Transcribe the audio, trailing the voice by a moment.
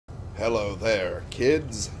Hello there,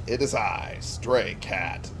 kids. It is I, Stray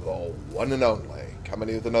Cat, the one and only, coming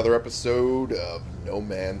in with another episode of No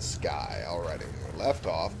Man's Sky. Alrighty, when we left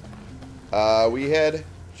off, we had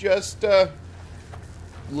just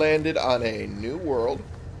landed on a new world,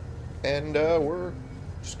 and we're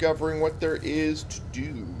discovering what there is to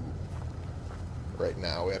do. Right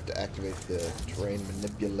now, we have to activate the terrain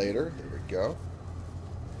manipulator. There we go.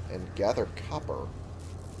 And gather copper.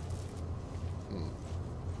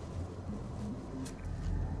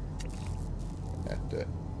 Have to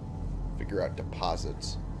figure out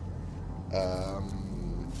deposits. It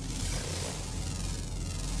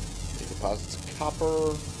deposits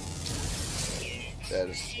copper. That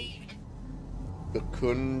is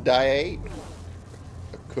Acundite.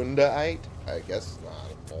 Acundite? I guess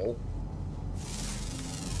not. Oh.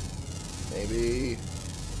 Maybe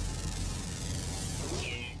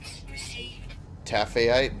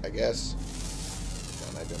Taphite, I guess.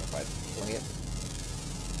 Unidentified plant.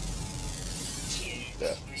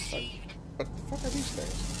 What the fuck are these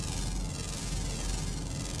things?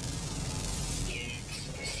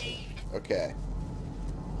 Okay.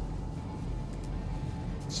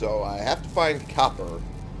 So I have to find copper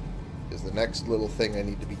is the next little thing I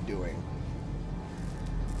need to be doing.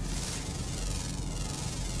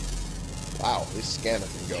 Wow, this scanner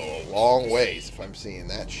can go a long ways if I'm seeing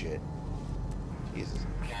that shit. Jesus.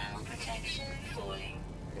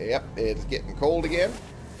 Yep, it's getting cold again.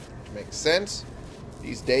 Which makes sense.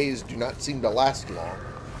 These days do not seem to last long,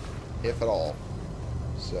 if at all.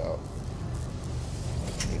 So, I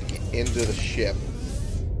need to get into the ship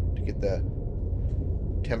to get the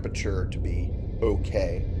temperature to be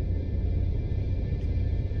okay.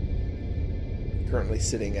 Currently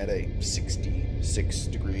sitting at a 66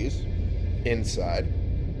 degrees inside.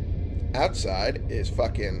 Outside is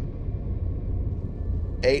fucking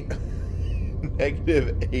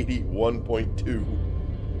negative 81.2.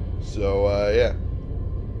 So, yeah.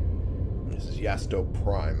 This is Yasto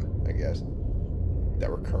Prime, I guess, that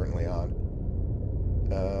we're currently on.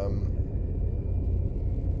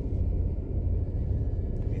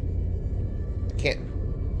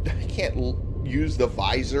 I can't use the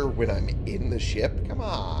visor when I'm in the ship. Come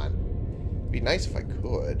on. It'd be nice if I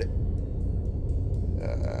could.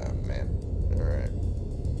 Man. Alright.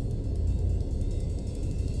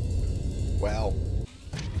 Well,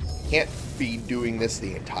 can't be doing this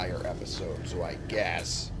the entire episode, so I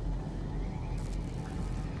guess.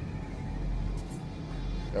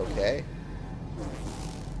 Okay.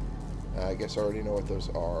 I guess I already know what those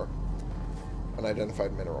are.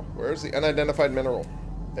 Unidentified mineral. Where's the unidentified mineral?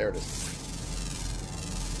 There it is.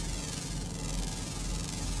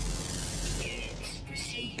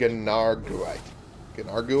 Gnarguite.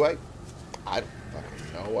 Gnarguite? I don't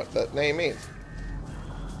fucking know what that name means.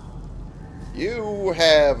 You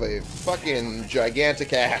have a fucking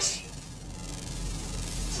gigantic ass.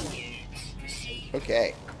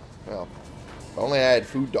 Okay. Well, if only I had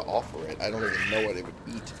food to offer it. I don't even know what it would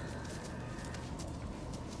eat.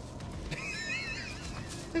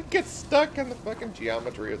 It gets stuck in the fucking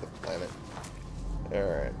geometry of the planet.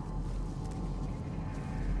 Alright.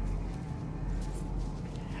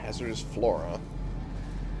 Hazardous flora.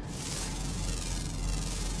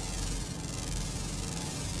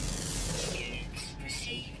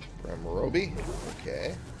 Bramorobi.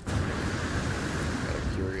 Okay. Kind of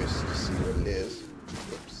curious to see what it is.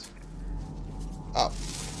 Whoops. Oh,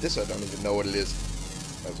 this I don't even know what it is.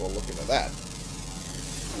 Might as well look into that.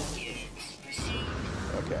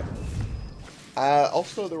 Okay.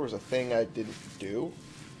 Also, there was a thing I didn't do,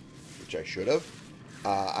 which I should have.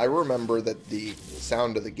 I remember that the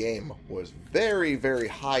sound of the game was very, very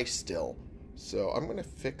high still. So I'm going to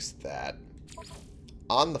fix that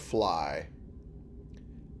on the fly.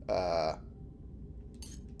 I'm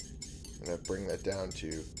going to bring that down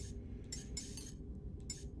to...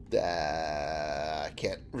 I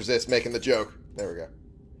can't resist making the joke. There we go.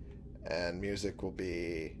 And music will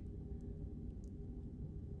be...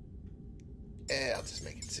 I'll just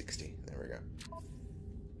make it 60. There we go.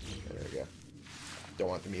 There we go. Don't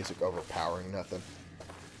want the music overpowering nothing.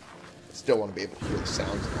 I still want to be able to hear the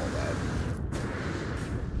sounds and all that.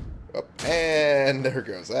 Oh, and there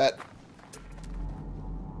goes that.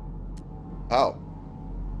 Oh.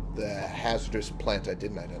 The hazardous plant I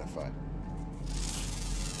didn't identify.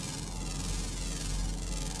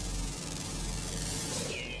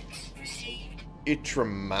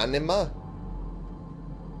 Itramanima?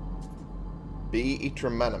 B.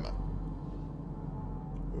 Itramanima.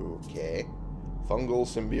 Okay. Fungal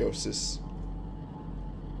symbiosis.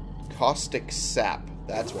 Caustic sap.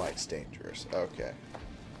 That's why it's dangerous. Okay.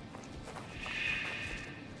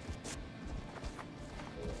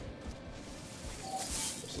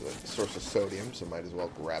 source of sodium, so might as well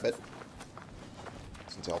grab it.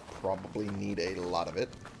 Since I'll probably need a lot of it.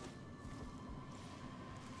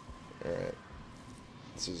 Alright.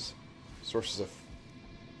 This is sources of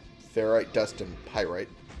ferrite, dust, and pyrite.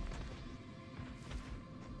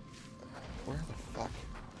 Where the fuck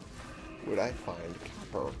would I find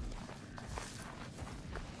copper?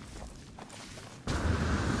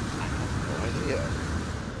 No idea.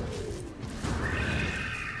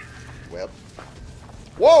 Well.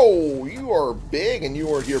 Whoa! You are big and you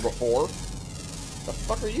were here before. The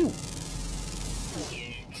fuck are you?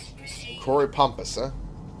 Corey Pompous, huh?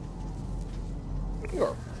 You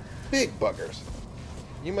are big buggers.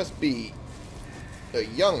 You must be a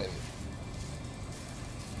youngin'.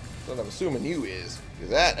 That's what I'm assuming you is.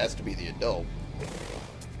 Because that has to be the adult.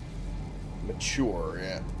 Mature,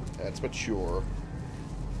 yeah. That's mature.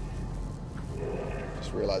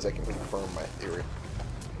 Just realized I can confirm my theory.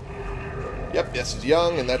 Yep, this is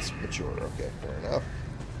young and that's mature. Okay, fair enough.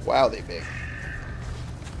 Wow, they big.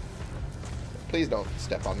 Please don't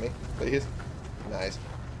step on me, please. Nice.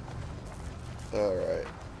 Alright.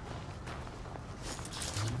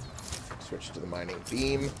 Switch to the mining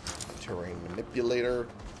beam. Terrain manipulator.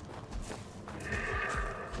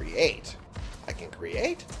 Create. I can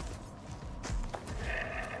create?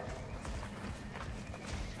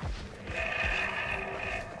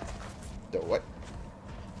 The what?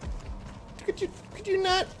 Could you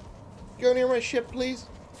not go near my ship, please?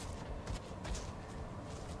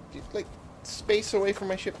 Like, space away from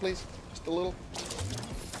my ship, please? Just a little.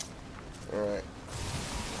 Alright.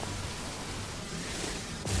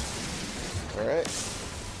 Alright.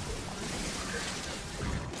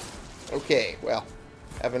 Okay, well,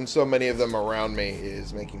 having so many of them around me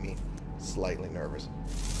is making me slightly nervous.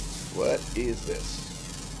 What is this?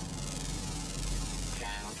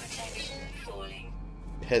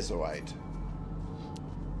 Pezzoite.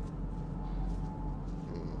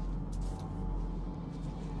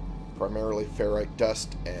 Primarily ferrite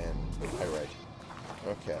dust and pyrite.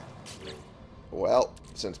 Okay. Well,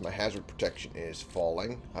 since my hazard protection is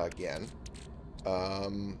falling again,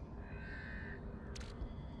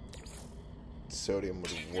 sodium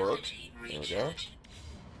would work. There we go.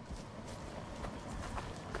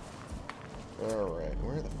 Alright,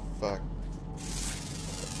 where the fuck? Where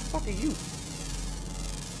the fuck are you?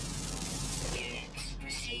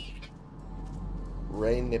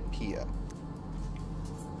 Rainipia.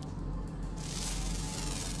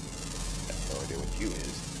 I have no idea what you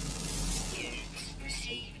is.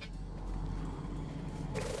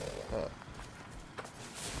 Huh.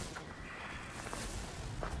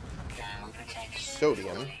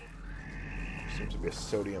 Sodium. Seems to be a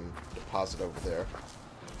sodium deposit over there.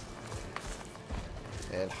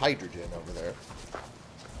 And hydrogen over there.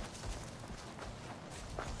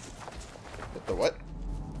 What the what?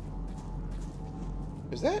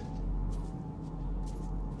 Is that?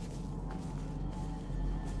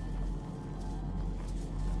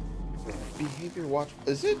 Behavior watch.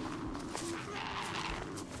 Is it?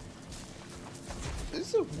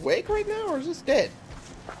 Is this awake right now or is this dead?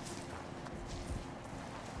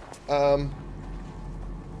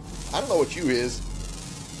 I don't know what you is.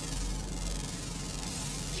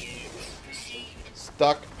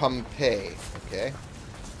 Stuck Pompeii. Okay.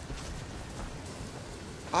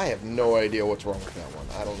 I have no idea what's wrong with that one.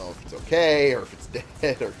 I don't know if it's okay, or if it's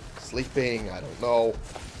dead, or sleeping. I don't know.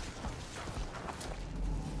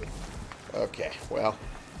 Okay, well.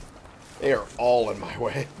 They are all in my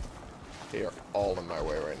way. They are all in my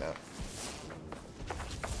way right now.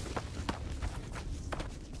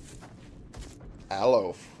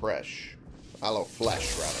 Aloe fresh. Aloe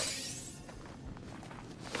flesh, rather.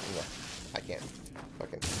 No, I can't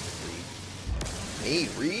fucking read. Me?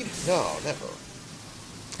 Read? No, never.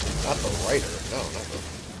 Not the writer. No, never.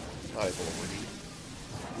 Not able to read.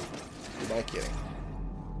 Who am I kidding?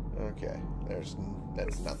 Okay.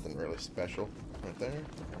 That's nothing really special. Right there.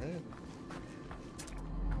 Alright.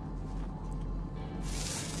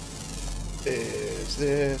 Is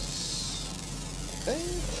this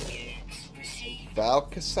thing?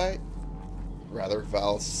 Valkite? Rather,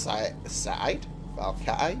 Valkite?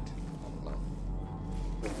 Valkite?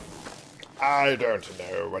 I don't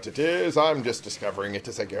know what it is. I'm just discovering it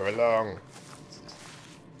as I go along.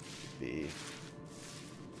 This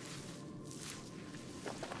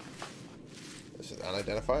is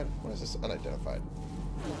unidentified? What is this? Unidentified.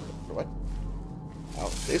 What? Oh,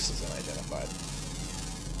 this is unidentified.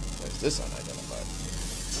 Why is this unidentified?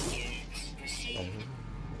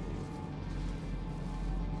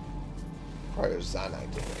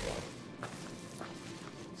 Cryozanite. There we go.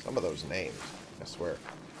 Some of those names, I swear.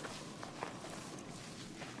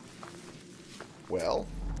 Well,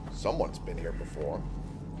 Someone's been here before.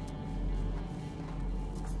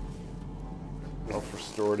 Health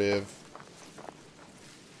restorative.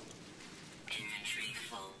 Inventory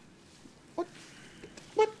full. What?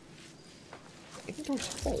 What? Inventory's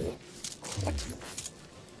full? What?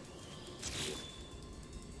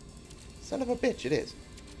 Son of a bitch, it is.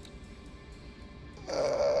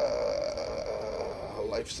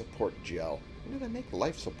 Life support gel. When did I make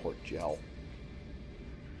life support gel?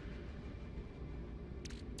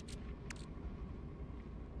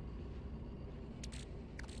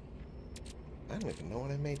 I don't even know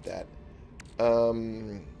when I made that.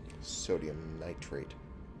 Sodium nitrate.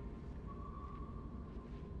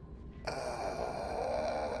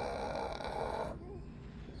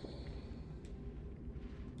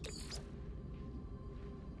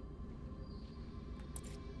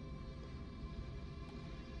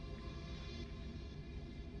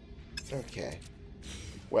 Okay.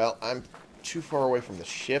 Well, I'm too far away from the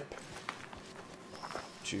ship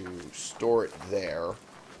to store it there.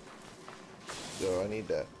 So I need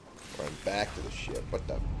to run back to the ship. What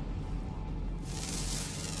the?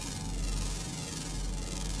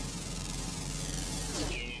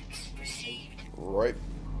 Right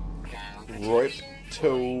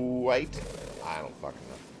to white. I don't fucking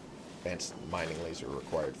know. Advanced mining laser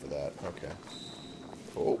required for that. Okay.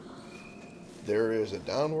 Oh. There is a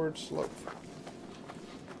downward slope.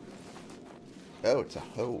 Oh, it's a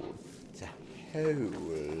hole. It's a hole.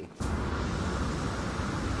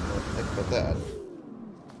 Well, think about that.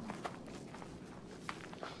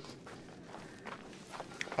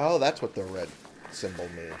 Oh, that's what the red symbol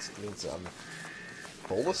means. It means I'm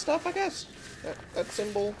full of stuff, I guess? That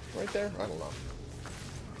symbol right there? I don't know.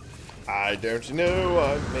 I don't know.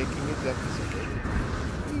 I'm making a deficit.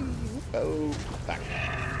 Oh, back.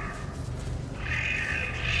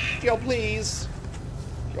 Y'all please.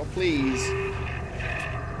 Y'all please.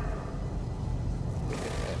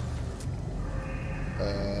 Okay.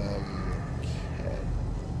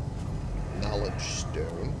 Knowledge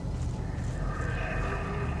stone.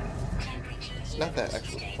 It's not that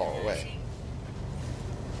actually far away.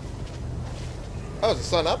 Oh, is the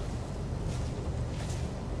sun up?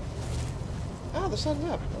 Oh, the sun's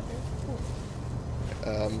up. Okay, cool.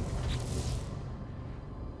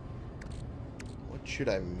 What should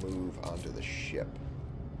I move onto the ship?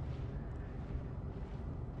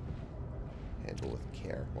 Handle with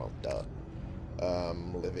care. Well, duh.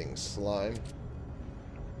 Living slime.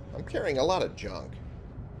 I'm carrying a lot of junk.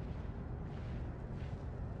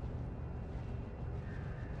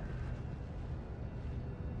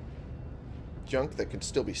 Junk that could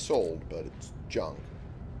still be sold, but it's junk.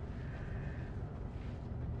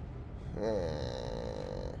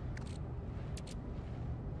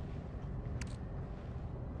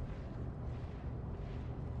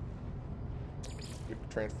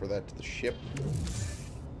 Transfer that to the ship.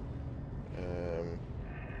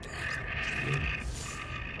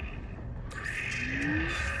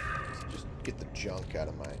 Just get the junk out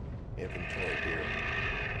of my inventory here.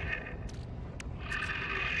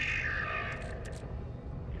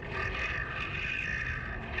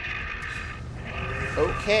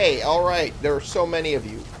 Okay, alright. There are so many of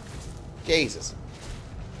you. Jesus.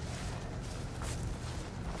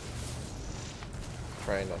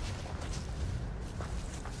 Trying to...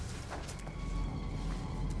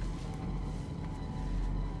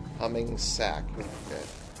 Humming sack. Okay.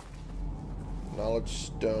 Knowledge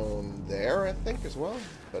stone there, I think, as well.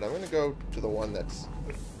 But I'm going to go to the one that's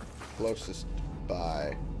closest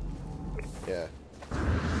by. Yeah. My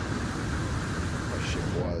ship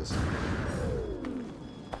was.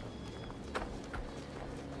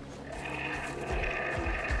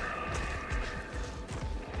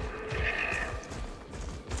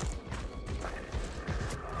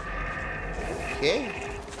 Okay.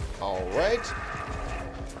 All right.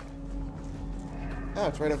 Oh,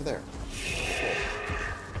 it's right over there.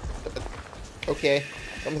 Cool. Okay.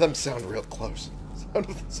 Some of them sound real close. Some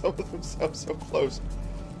of them sound so close.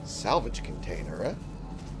 Salvage container, eh?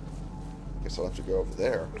 Guess I'll have to go over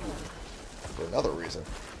there for another reason.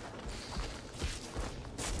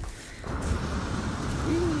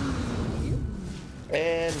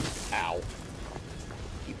 And ow.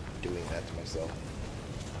 Keep doing that to myself.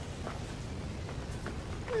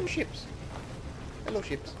 And ships. Hello,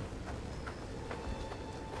 ships.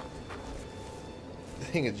 The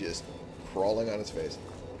thing is just crawling on its face.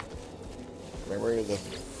 Memory of the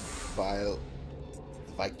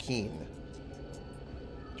Vy'keen.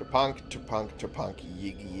 Terpunk, terpunk, terpunk,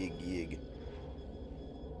 yig, yig, yig.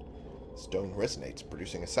 Stone resonates,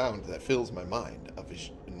 producing a sound that fills my mind. A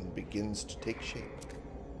vision begins to take shape.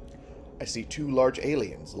 I see two large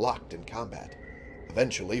aliens locked in combat.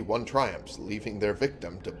 Eventually, one triumphs, leaving their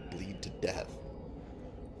victim to bleed to death.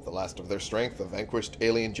 With the last of their strength, the vanquished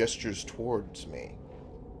alien gestures towards me.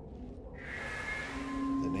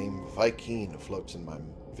 The name Vy'keen floats in my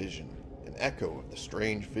vision, an echo of the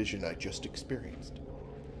strange vision I just experienced.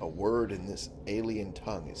 A word in this alien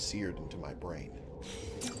tongue is seared into my brain.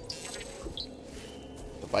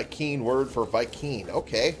 The Vy'keen word for Vy'keen.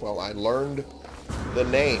 Okay, well, I learned the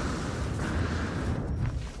name.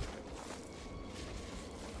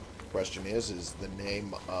 Question is the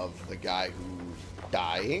name of the guy who's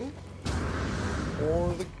dying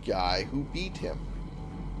or the guy who beat him?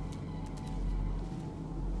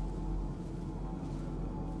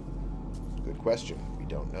 Good question. We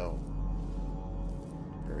don't know.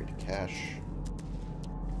 Buried cache.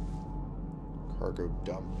 Cargo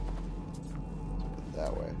dump. Let's put it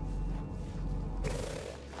that way.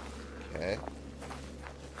 Okay.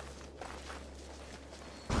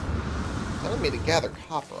 Telling me to gather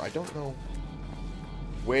copper. I don't know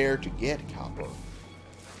where to get copper.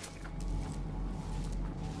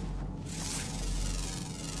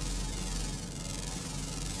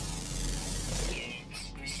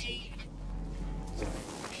 It's a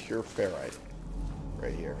pure ferrite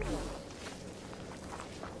right here.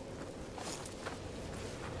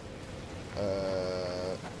 I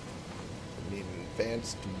need an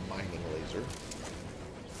advanced mining laser.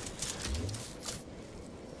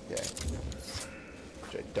 Okay.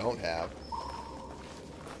 Which I don't have.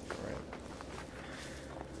 Alright.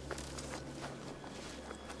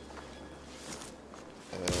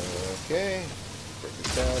 Okay. Break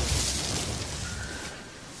this down.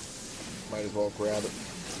 Might as well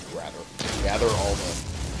gather all the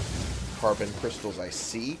carbon crystals I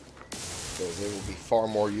see, because they will be far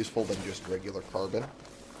more useful than just regular carbon.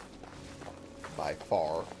 By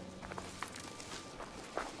far.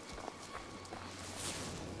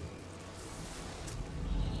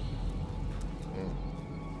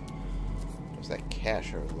 What's that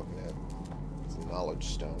cache I was looking at? It's a knowledge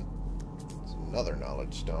stone. It's another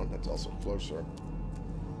knowledge stone. That's also closer.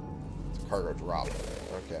 It's a cargo drop.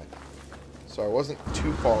 Okay. So I wasn't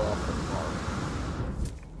too far off from the mark.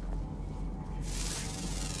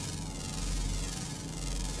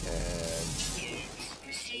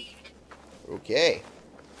 And okay.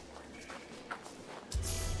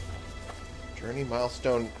 Journey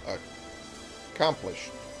milestone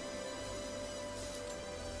accomplished.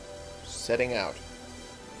 Setting out.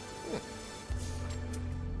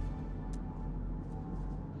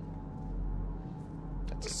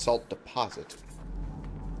 That's a salt deposit.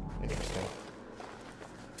 Interesting.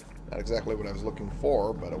 Not exactly what I was looking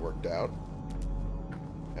for, but it worked out.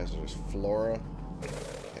 Hazardous flora.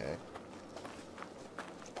 Okay.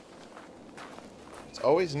 It's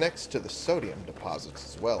always next to the sodium deposits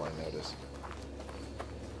as well, I notice.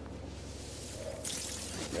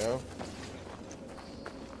 There we go.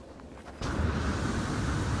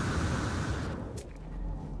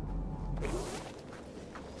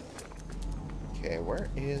 Okay, where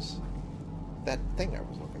is that thing I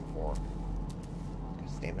was looking for? God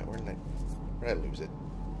damn it, where did I lose it?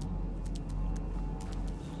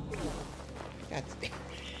 God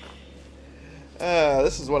damn.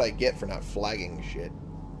 This is what I get for not flagging shit.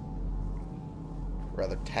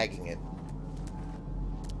 Rather tagging it.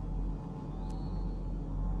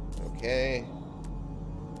 Okay.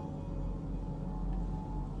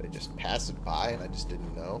 Did I just pass it by and I just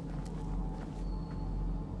didn't know?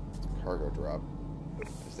 It's a cargo drop.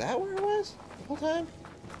 Is that where it was the whole time?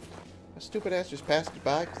 My stupid ass just passed it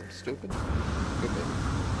by because I'm stupid? Could be.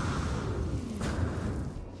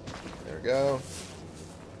 There we go.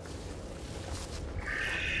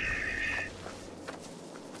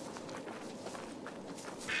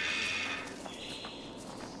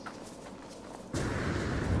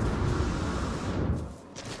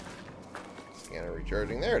 Scanner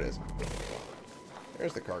recharging. There it is.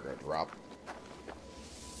 There's the cargo drop.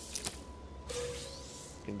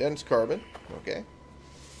 Condensed carbon. Okay.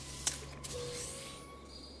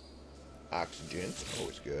 Oxygen.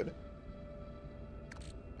 Always good.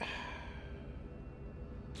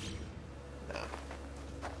 No.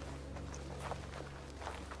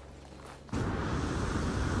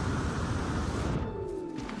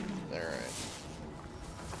 Alright.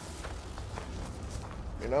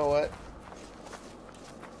 You know what?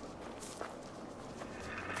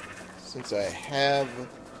 Since I have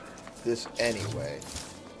this anyway,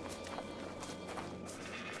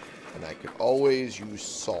 and I could always use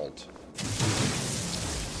salt.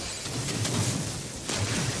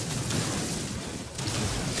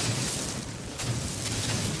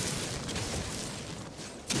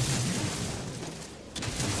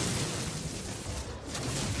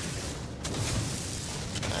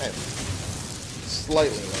 I'm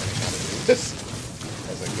slightly learning how to do this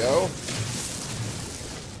as I go.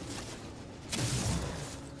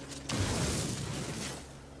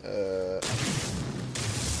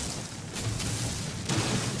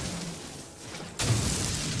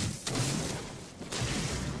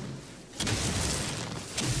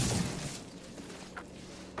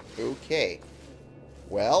 Okay.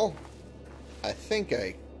 Well, I think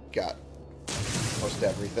I got most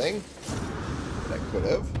everything that I could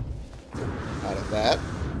have out of that.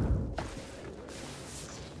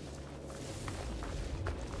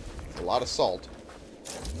 A lot of salt.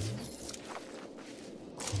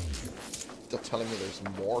 Still telling me there's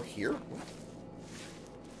more here?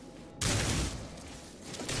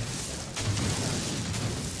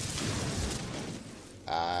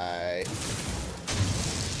 I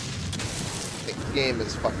think the game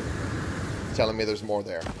is fucking telling me there's more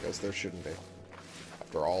there, because there shouldn't be.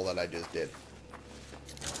 After all that I just did.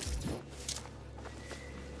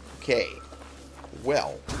 Okay.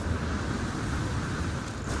 Well.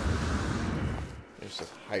 There's some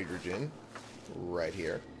hydrogen right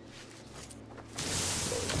here.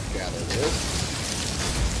 So let's gather this.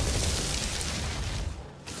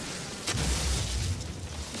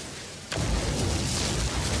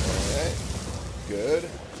 Alright. Good.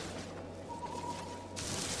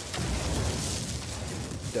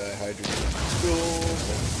 Dihydrogen fuel.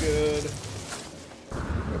 That's good.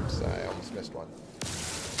 Oops, I almost missed one.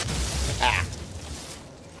 Ah!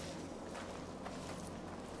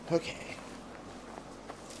 Okay.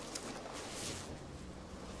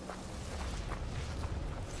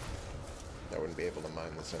 I wouldn't be able to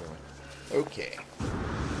mine this anyway. Okay.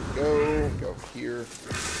 Go here.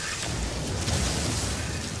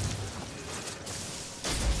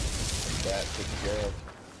 That taken care of.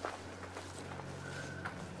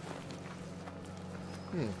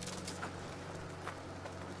 And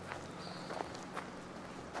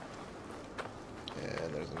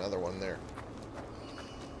there's another one there.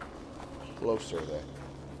 Closer there.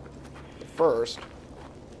 But first,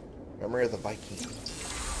 memory of the Vikings.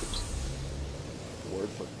 Word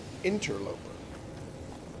for interloper.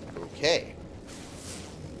 Okay.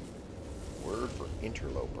 Word for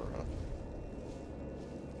interloper, huh?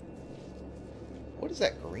 What is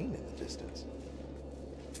that green in the distance?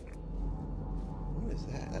 What is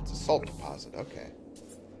that? That's a salt deposit. Okay.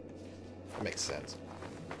 That makes sense.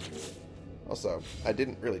 Also, I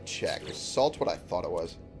didn't really check. Is salt what I thought it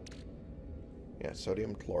was? Yeah,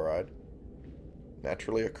 sodium chloride.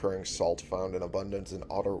 Naturally occurring salt found in abundance in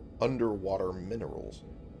underwater minerals.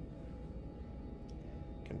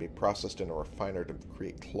 Can be processed in a refiner to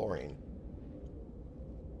create chlorine.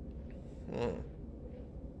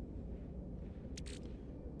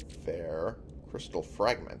 Fair. Crystal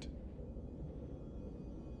fragment.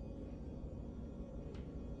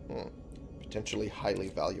 Potentially highly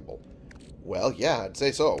valuable. Well, yeah, I'd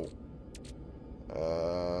say so.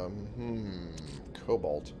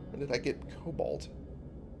 Cobalt. When did I get cobalt?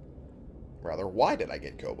 Rather, why did I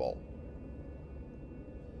get cobalt?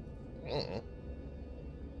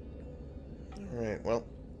 Alright, well.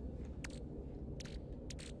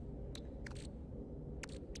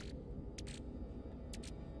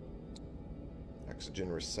 Oxygen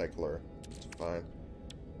recycler. It's fine.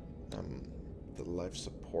 The life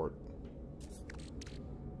support.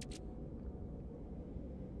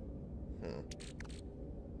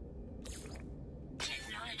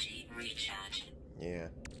 Technology recharge. Yeah.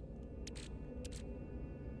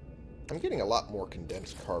 I'm getting a lot more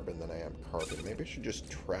condensed carbon than I am carbon. Maybe I should just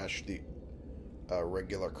trash the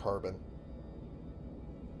regular carbon.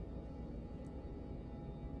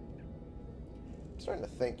 I'm starting to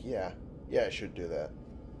think, yeah, I should do that.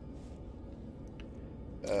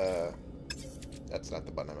 That's not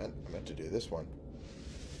the button I meant. I meant to do this one.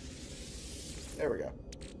 There we go.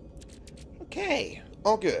 Okay,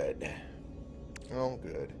 all good. All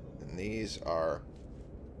good. And these are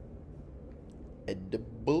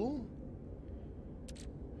edible?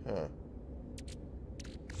 Huh.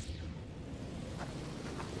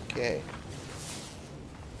 Okay.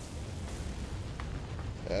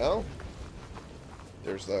 Well,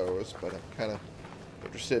 there's those, but I'm kind of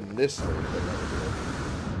interested in this little thing over here.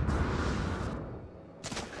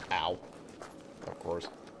 Ow. Of course.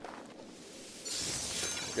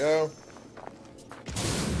 There we go.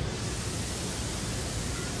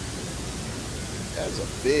 That's a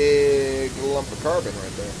big lump of carbon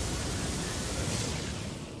right there.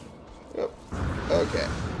 Oh, okay.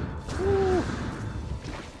 Woo.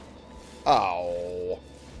 Oh.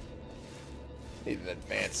 Need an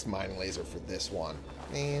advanced mine laser for this one.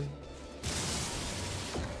 Man.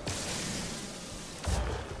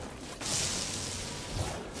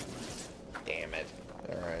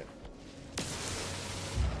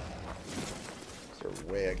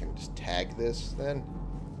 Just tag this then.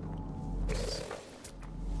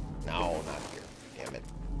 No, not here. Damn it.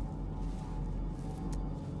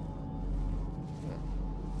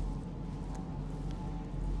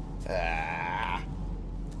 Ah.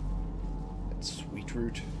 That's sweet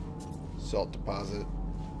root. Salt deposit.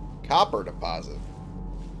 Copper deposit.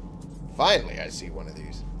 Finally, I see one of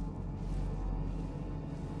these.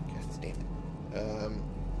 God damn it.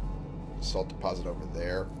 Salt deposit over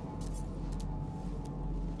there.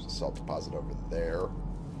 There's a salt deposit over there.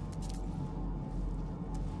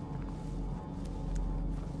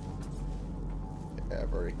 Yeah,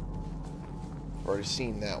 I've already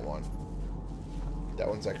seen that one. That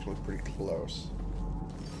one's actually pretty close.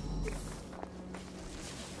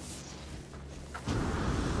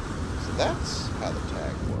 So that's how the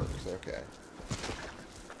tag works. Okay.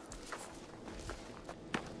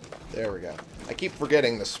 There we go. I keep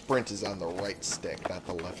forgetting the sprint is on the right stick, not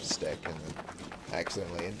the left stick, and then I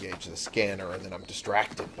accidentally engage the scanner, and then I'm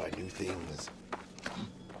distracted by new things.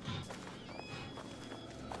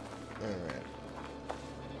 Alright.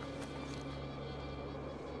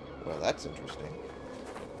 Well, that's interesting.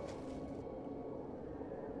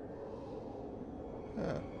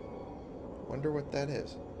 Huh. Wonder what that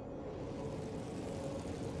is.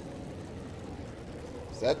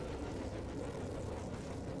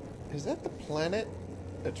 Is that the planet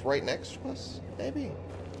that's right next to us? Maybe.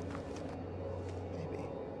 Maybe.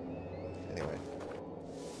 Anyway.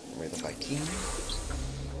 Remember the Viking?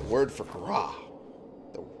 The word for Gra.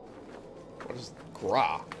 What is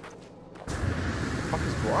Gra? What the fuck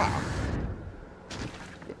is Gra?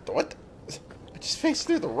 What? I just faced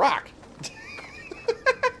through the rock.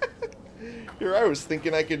 Here I was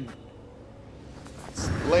thinking I could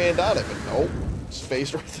land on it, but nope. Just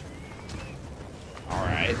faced right through.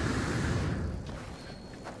 Alright.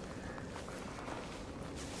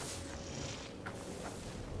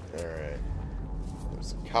 Alright.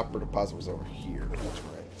 There's a copper deposit was over here. That's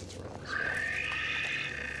right. That's right. That's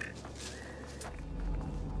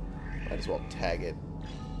right. Might as well tag it.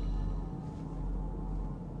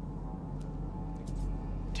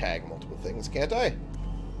 Tag multiple things, can't I?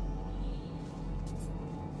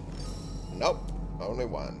 Nope. Only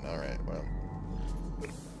one. Alright, well.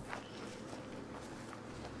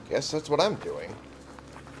 Guess that's what I'm doing.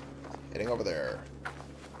 Heading over there.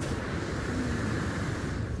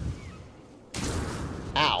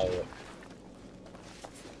 Ow.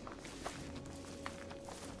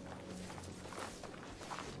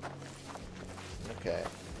 Okay.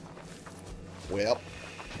 Well.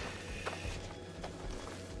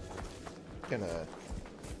 Gonna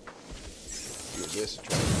use this to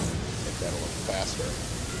try to make that a little faster.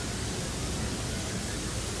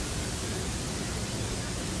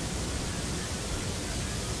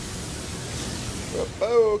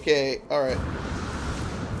 Okay, alright.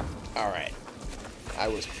 Alright. I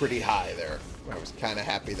was pretty high there. I was kind of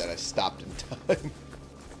happy that I stopped in time.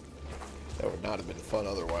 That would not have been fun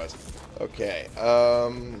otherwise. Okay,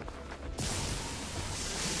 some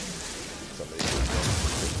of these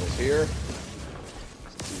crystals here.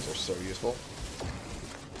 These are so useful.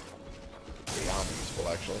 Beyond useful,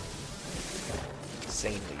 actually.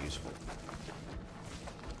 Insanely useful.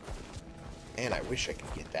 And I wish I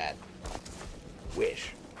could get that.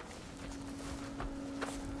 Wish.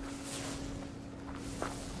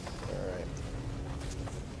 Alright.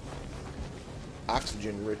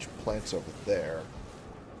 Oxygen-rich plants over there.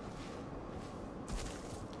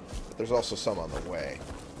 But there's also some on the way.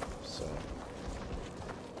 So.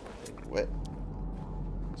 What?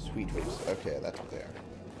 Sweet roots. Okay, that's what they are.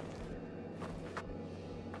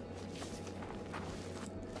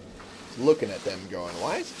 Just looking at them going,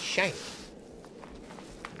 why is it shiny?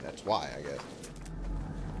 And that's why, I guess.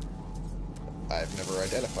 I've never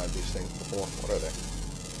identified these things before. What are they?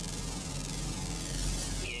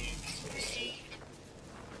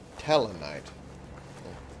 Telenite.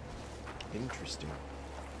 Oh. Interesting.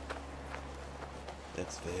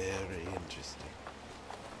 That's very interesting.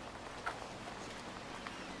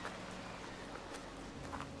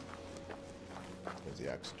 There's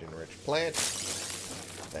the oxygen-rich plant.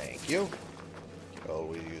 Thank you. Could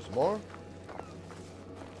always use more.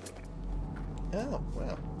 Oh,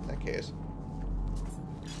 well, in that case.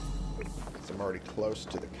 Since I'm already close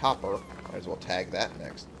to the copper, might as well tag that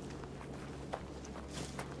next.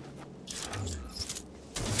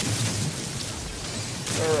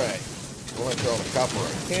 Alright. Going through all the copper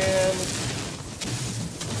I can.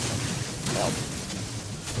 Hell,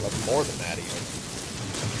 love more than that even.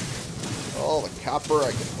 All the copper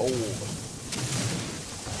I can hold.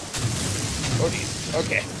 Oh geez.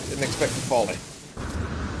 Okay. Didn't expect to fall in.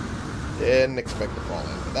 Didn't expect to fall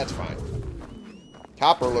in, but that's fine.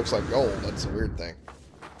 Copper looks like gold. That's a weird thing.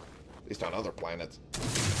 At least on other planets.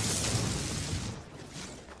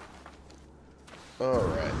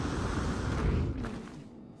 Alright.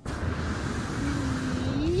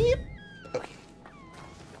 Yep. Okay.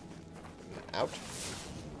 Out.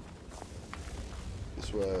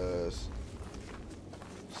 This was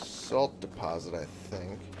salt deposit, I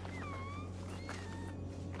think.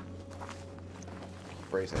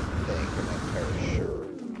 Phrase I think, I'm not entirely sure.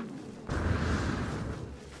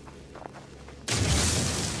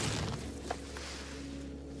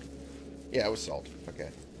 Yeah, it was salt. Okay.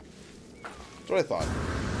 That's what I thought.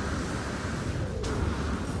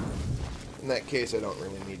 In that case, I don't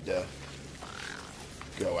really need to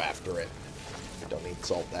go after it. I don't need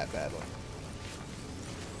salt that badly.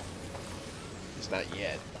 It's not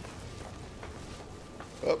yet.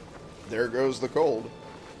 Oh, there goes the cold.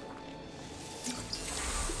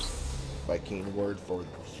 Viking word for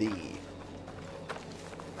thee.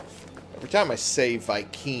 Every time I say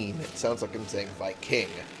Viking, it sounds like I'm saying Viking.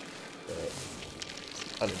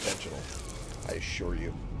 It's unintentional, I assure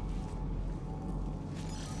you.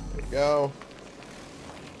 There we go.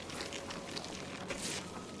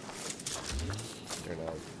 There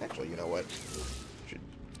now. Actually, you know what? Should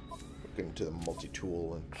look into the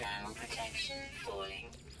multi-tool and. Thermal protection falling.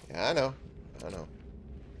 Yeah, I know. I know.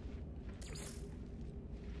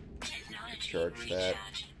 Technology Charge that.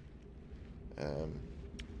 Yeah,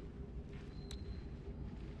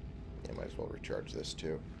 might as well recharge this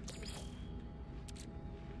too.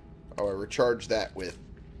 Oh, I recharge that with.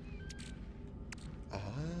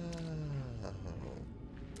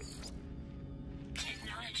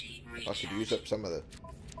 Technology I could use up some of the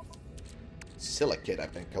silicate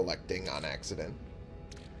I've been collecting on accident.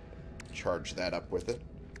 Charge that up with it.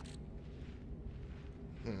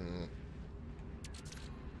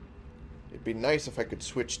 It'd be nice if I could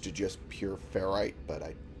switch to just pure ferrite, but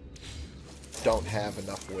I don't have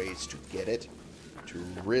enough ways to get it to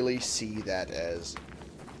really see that as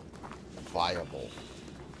viable.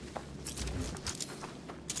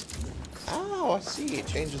 Oh, I see. It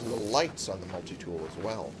changes the lights on the multi-tool as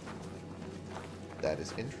well. That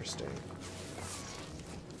is interesting.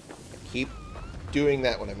 I keep doing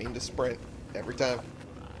that when I mean to sprint. Every time.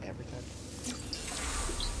 Every time.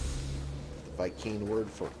 The Viking word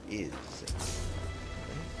for is.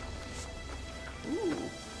 Ooh.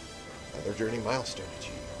 Another journey milestone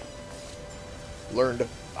achieved. Learned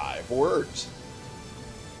 5 words.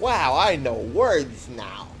 Wow, I know words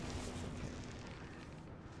now.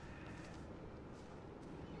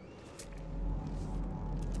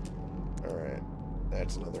 Alright.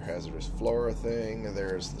 That's another hazardous flora thing.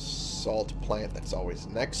 There's the salt plant that's always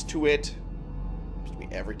next to it. Seems to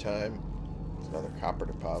be every time. There's another copper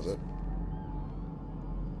deposit.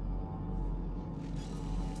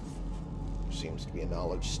 Seems to be a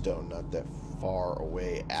knowledge stone not that far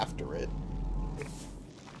away after it.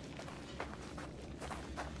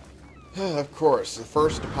 Of course, the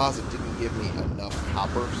first deposit didn't give me enough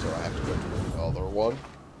copper, so I have to go to another one.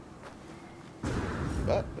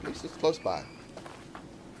 But at least it's close by.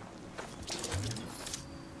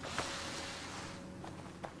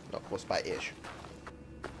 No, close by-ish.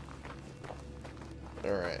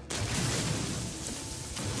 Alright.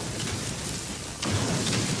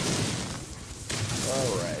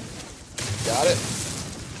 Alright. Got it.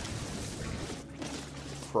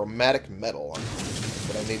 Chromatic metal. That's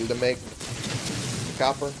what I needed to make the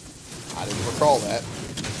copper. I didn't recall that.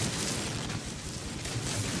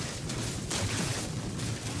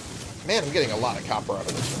 Man, I'm getting a lot of copper out of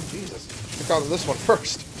this one. Jesus. Should have gone to this one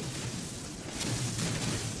first.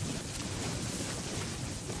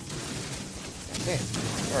 Damn.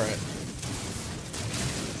 Alright.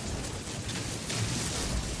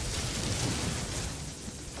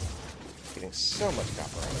 Getting so much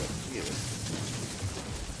copper out of it. Jesus.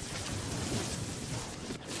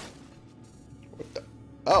 What the?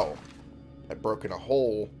 Oh. I've broken a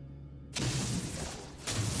hole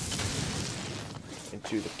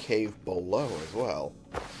into the cave below as well.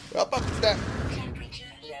 Well, but that... Temperature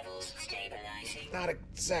levels stabilizing. Not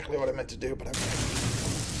exactly what I meant to do, but okay.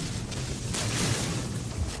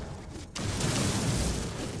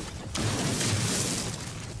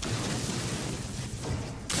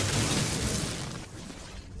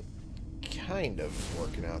 Kind of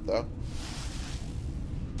working out, though.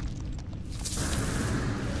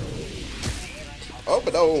 Oh,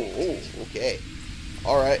 but oh, okay.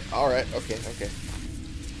 Alright, okay.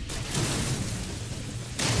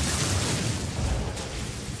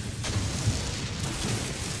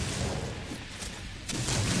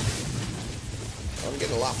 I'm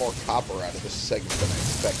getting a lot more copper out of this segment than I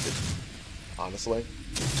expected, honestly.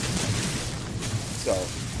 So,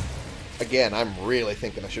 again, I'm really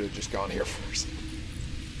thinking I should have just gone here first.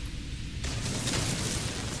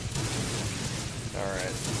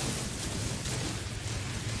 Alright.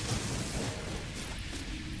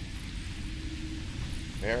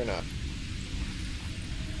 Fair enough.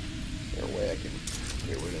 Is there a way I can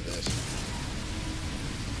get rid of this?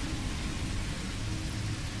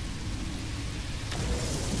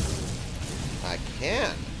 I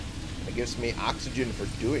can. It gives me oxygen for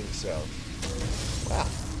doing so. Wow.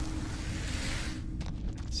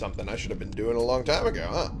 Something I should have been doing a long time ago,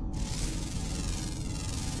 huh?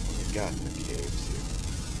 What we got in the caves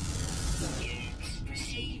here? Units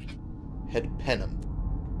received. Head Penum.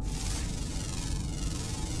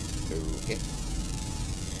 Okay.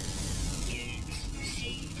 Units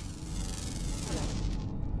received.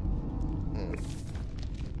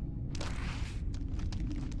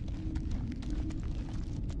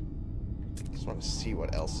 Just want to see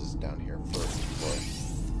what else is down here first before I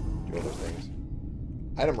do other things.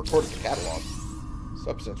 Item recorded in the catalog.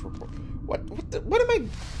 Substance report. What am I...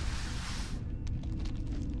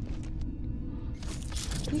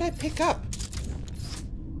 What did I pick up?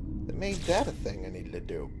 That made that a thing I needed to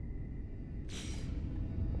do.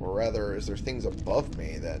 Or rather, is there things above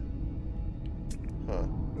me that... Huh.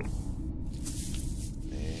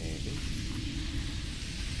 Maybe.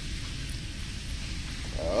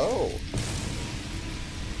 Oh.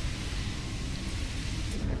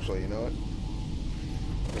 Actually, you know what?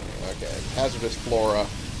 Okay. Hazardous flora.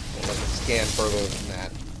 Won't let me scan further than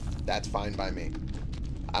that. That's fine by me.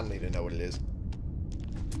 I don't need to know what it is.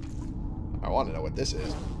 I want to know what this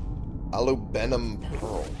is. Alubenum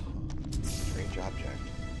pearl. Strange object.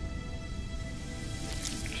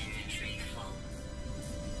 Inventory full.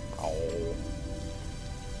 Oh.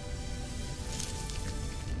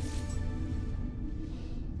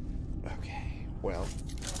 Okay, well.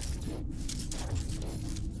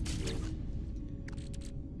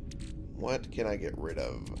 What can I get rid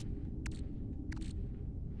of?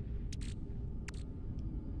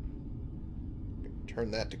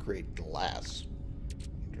 Turn that to create glass.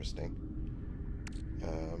 Interesting.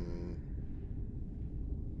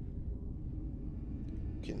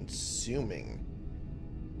 Consuming.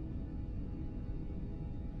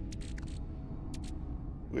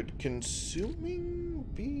 Would consuming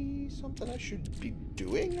be something I should be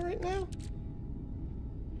doing right now?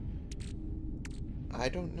 I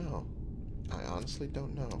don't know. I honestly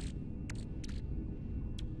don't know.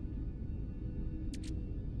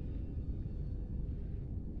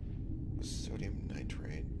 Sodium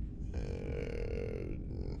nitrate.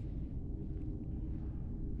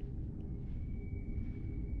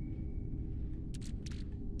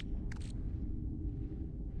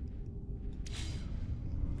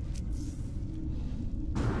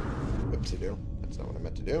 Whoopsie-doo. That's not what I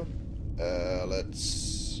meant to do.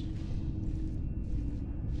 Let's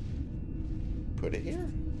put it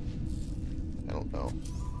here? I don't know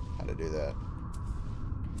how to do that.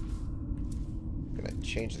 Can I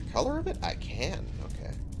change the color of it? I can.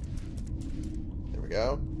 Okay. There we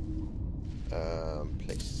go.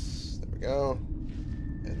 Place. There we go.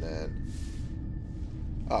 And then...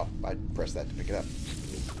 Oh, I pressed that to pick it up.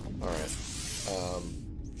 Alright.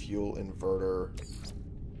 Fuel inverter.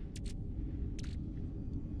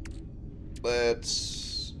 Let's...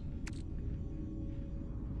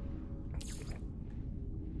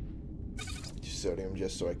 Sodium,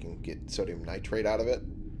 just so I can get sodium nitrate out of it.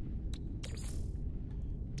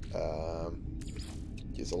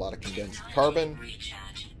 Gives a lot of condensed carbon.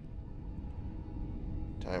 Recharge.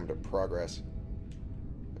 Time to progress.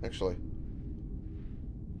 Actually,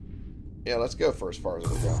 yeah, let's go for as far as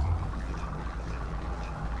we go.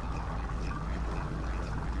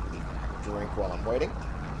 Drink while I'm waiting.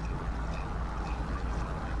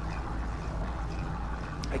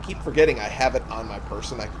 I keep forgetting I have it on my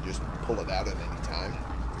person. I can just pull it out at any time.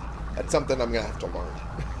 That's something I'm going to have to learn.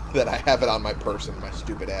 That I have it on my person. My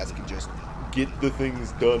stupid ass can just get the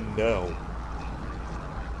things done now.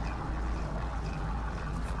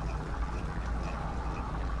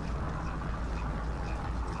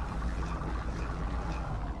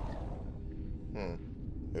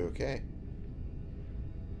 Okay.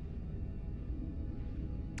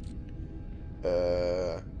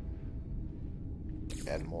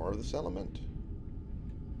 Add more of this element.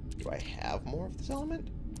 Do I have more of this element?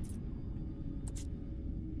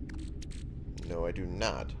 No, I do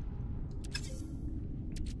not.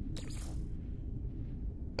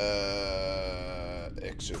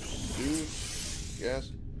 Exosuit,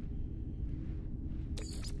 yes.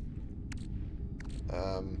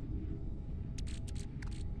 I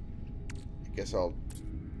guess I'll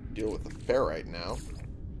deal with the ferrite now.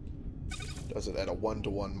 Does it at a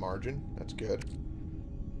 1-to-1 margin. That's good.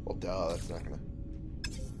 Well, duh, that's not gonna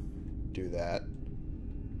do that.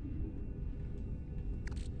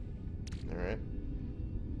 Alright.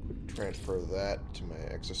 Quick transfer that to my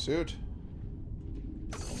exosuit.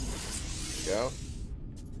 There we go.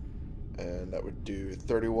 And that would do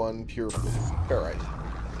 31 pure ferrite.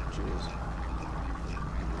 Jeez.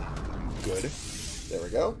 Good. There we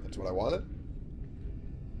go. That's what I wanted.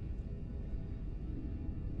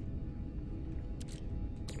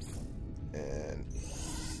 And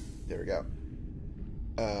there we go.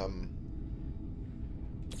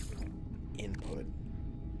 Input.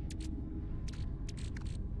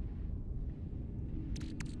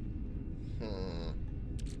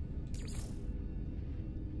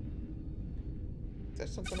 Is that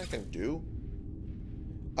something I can do?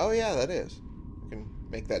 Oh yeah, that is. I can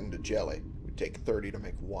make that into jelly. It would take 30 to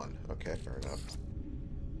make 1. Okay, fair enough.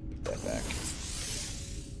 Put that back.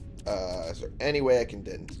 Is there any way I can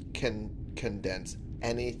condense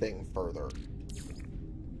anything further?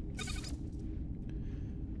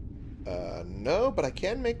 No, but I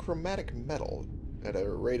can make chromatic metal at a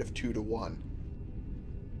rate of 2-to-1.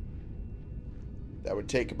 That would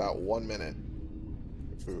take about 1 minute.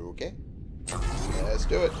 Okay. Let's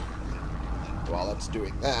do it. While that's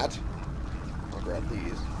doing that, I'll grab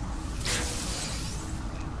these.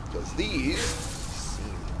 Because these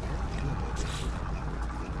seem very good.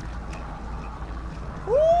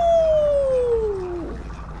 Woo!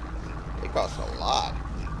 They cost a lot.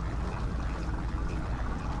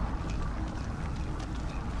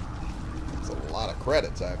 That's a lot of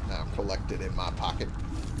credits I've now collected in my pocket.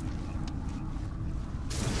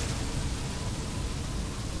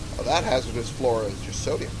 Oh, that hazardous flora is just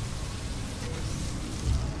sodium.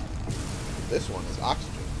 This one is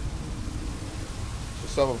oxygen. So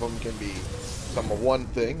some of them can be some of one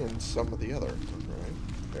thing and some of the other. Alright,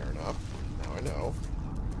 fair enough. Now I know.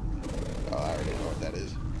 Oh, I already know what that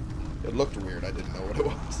is. It looked weird. I didn't know what it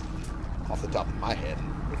was. Off the top of my head.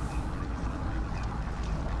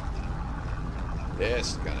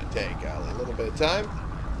 This is going to take a little bit of time,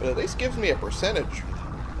 but at least gives me a percentage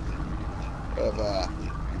of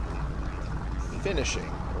finishing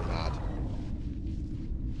or not.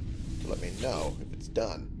 To let me know if it's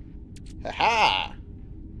done. Haha!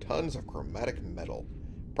 Tons of chromatic metal.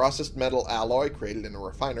 Processed metal alloy created in a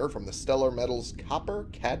refiner from the stellar metals copper,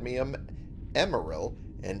 cadmium, emeril,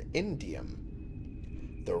 and indium.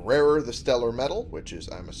 The rarer the stellar metal, which is,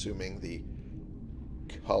 I'm assuming, the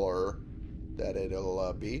color that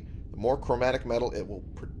it'll be, the more chromatic metal it will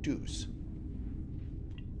produce.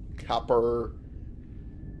 Copper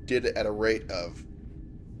did it at a rate of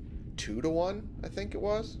 2-to-1, I think it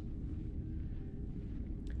was.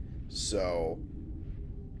 So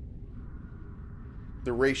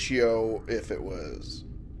the ratio, if it was,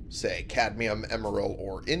 say, cadmium, emerald,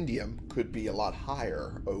 or indium, could be a lot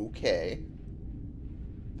higher. Okay.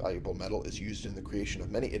 Valuable metal is used in the creation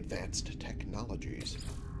of many advanced technologies.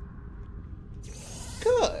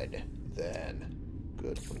 Good, then.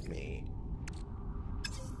 Good for me.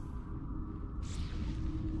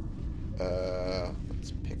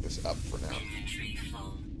 Let's pick this up for now. Inventory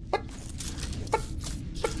full.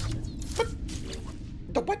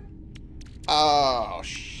 The what? Oh,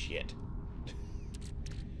 shit.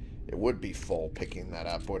 It would be full picking that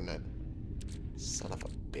up, wouldn't it? Son of a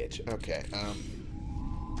bitch. Okay,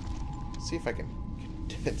 let's see if I can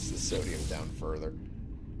condense the sodium down further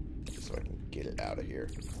so I can get it out of here.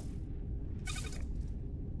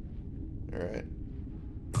 Alright.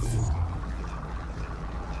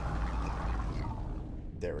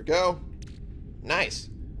 There we go. Nice.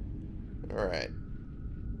 Alright.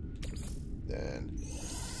 Then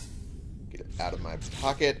get it out of my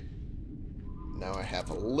pocket. Now I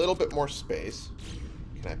have a little bit more space.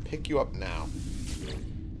 Can I pick you up now?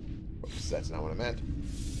 Oops, that's not what I meant.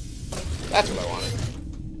 That's what I wanted.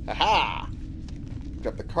 Haha! Picked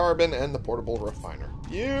up the carbon and the portable refiner.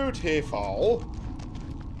 Beautiful!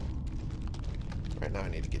 Right now I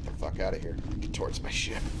need to get the fuck out of here. Get towards my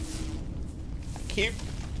ship. I keep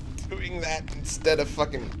doing that instead of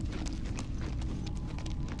fucking...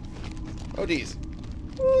 Oh, geez.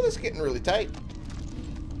 Oh, this is getting really tight.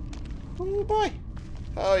 Oh, boy.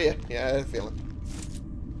 Oh, yeah. Yeah, I had a feeling.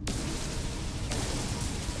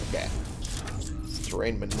 Okay.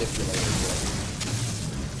 Terrain manipulator.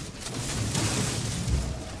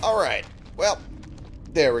 Alright. Well,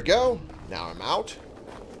 there we go. Now I'm out.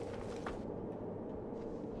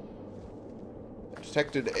 I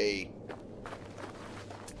detected a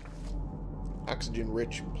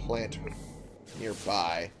oxygen-rich plant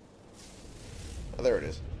nearby. Oh, there it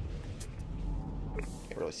is.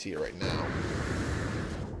 Can't really see it right now.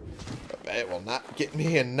 But It will not get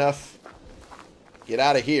me enough. Get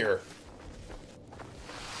out of here.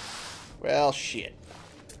 Well, shit.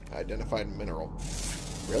 Identified mineral.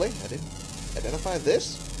 Really? I didn't identify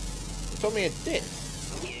this? You told me it did.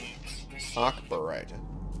 Aquabarite.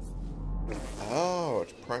 Oh,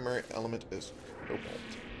 its primary element is cobalt.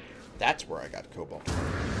 That's where I got cobalt.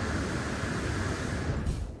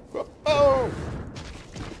 Oh!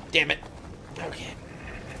 Damn it. Okay.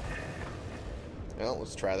 Well,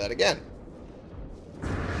 let's try that again.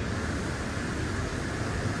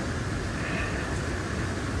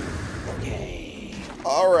 Okay.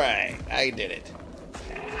 Alright, I did it.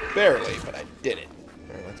 Barely, but I did it.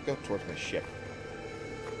 Alright, let's go towards my ship.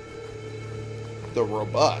 The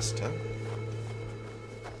Robust, huh?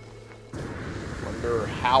 Wonder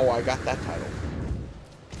how I got that title.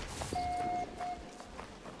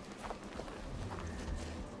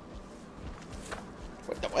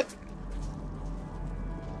 What the what?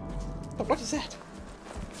 What is that?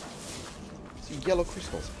 It's yellow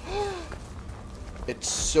crystals. It's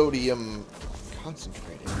sodium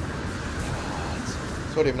concentrated. It's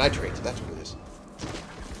sodium nitrate. That's what it is.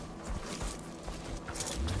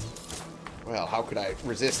 Well, how could I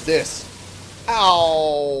resist this?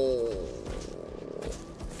 Ow!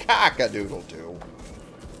 Cock-a-doodle-doo.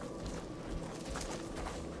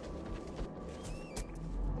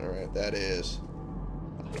 Alright, that is...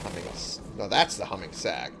 humming... No, that's the humming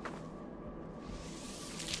sag.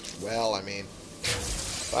 Well, I mean...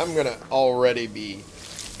 I'm gonna already be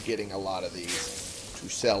getting a lot of these to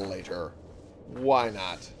sell later. Why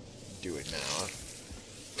not do it now?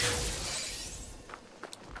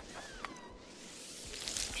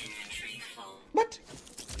 Inventory full. What?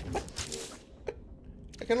 What?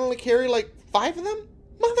 I can only carry like 5 of them?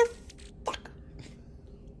 Motherfucker.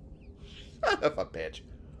 Son of a bitch.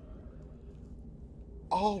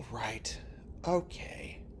 Alright.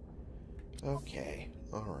 Okay. Okay.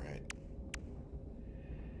 Alright.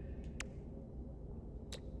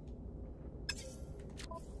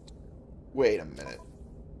 Wait a minute.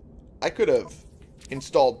 I could have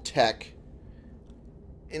installed tech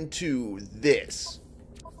into this.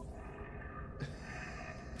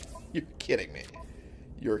 You're kidding me.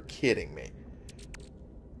 You're kidding me.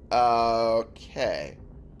 Okay.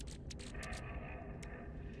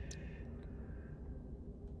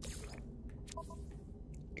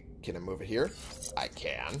 Can I move it here? I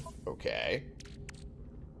can. Okay.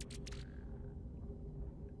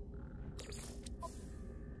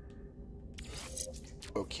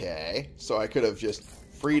 Okay. So I could have just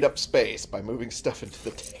freed up space by moving stuff into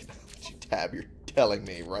the technology tab. You're telling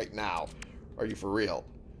me right now. Are you for real?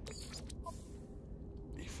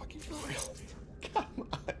 Are you fucking for real? Come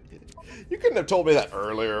on. You couldn't have told me that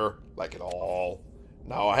earlier. Like at all.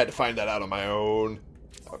 No, I had to find that out on my own.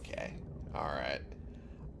 Okay. Alright.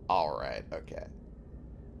 Alright, okay.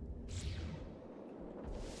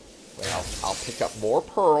 Well, I'll pick up more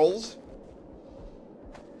pearls.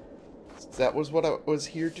 That was what I was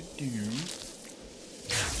here to do.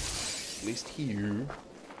 At least here.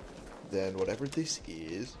 Then whatever this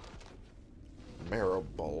is. Marrow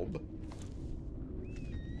bulb.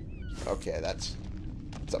 Okay, that's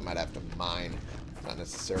something I'd have to mine. Not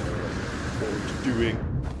necessarily what we're doing.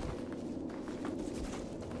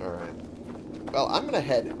 Alright. Well, I'm going to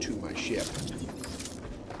head to my ship.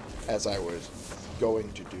 As I was going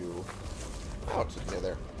to do. Oh, it's near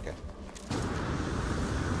there. Okay.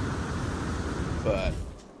 But,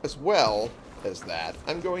 as well as that,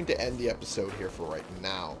 I'm going to end the episode here for right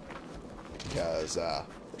now. Because there's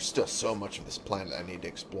still so much of this planet I need to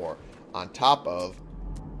explore. On top of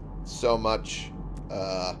so much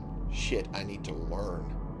shit I need to learn.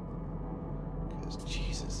 Because,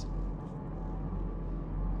 Jesus.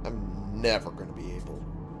 I'm never going to be able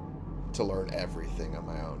to learn everything on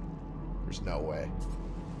my own. There's no way.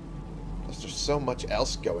 Plus, there's so much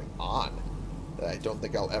else going on that I don't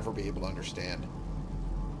think I'll ever be able to understand.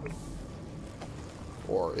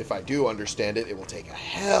 Or if I do understand it, it will take a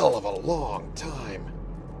hell of a long time.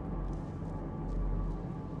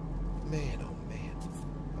 Man, oh man.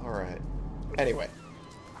 Alright. Anyway,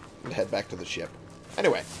 I'm gonna head back to the ship.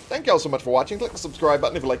 Anyway, thank you all so much for watching. Click the subscribe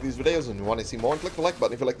button if you like these videos and you want to see more. And click the like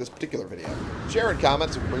button if you like this particular video. Share and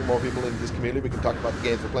comment so we can bring more people into this community. We can talk about the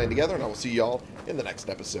games we're playing together. And I will see y'all in the next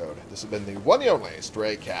episode. This has been the one and only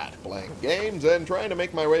Stray Cat. Playing games and trying to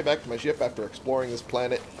make my way back to my ship after exploring this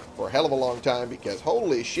planet for a hell of a long time. Because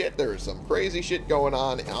holy shit, there is some crazy shit going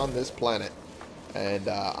on this planet. And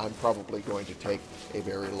I'm probably going to take a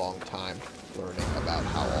very long time learning about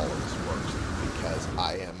how all of this works. Because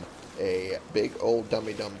I am a big old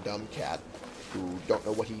dummy dumb cat who don't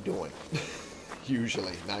know what he's doing.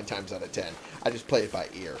 Usually, 9 times out of 10. I just play it by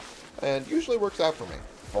ear. And usually works out for me.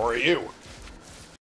 For you.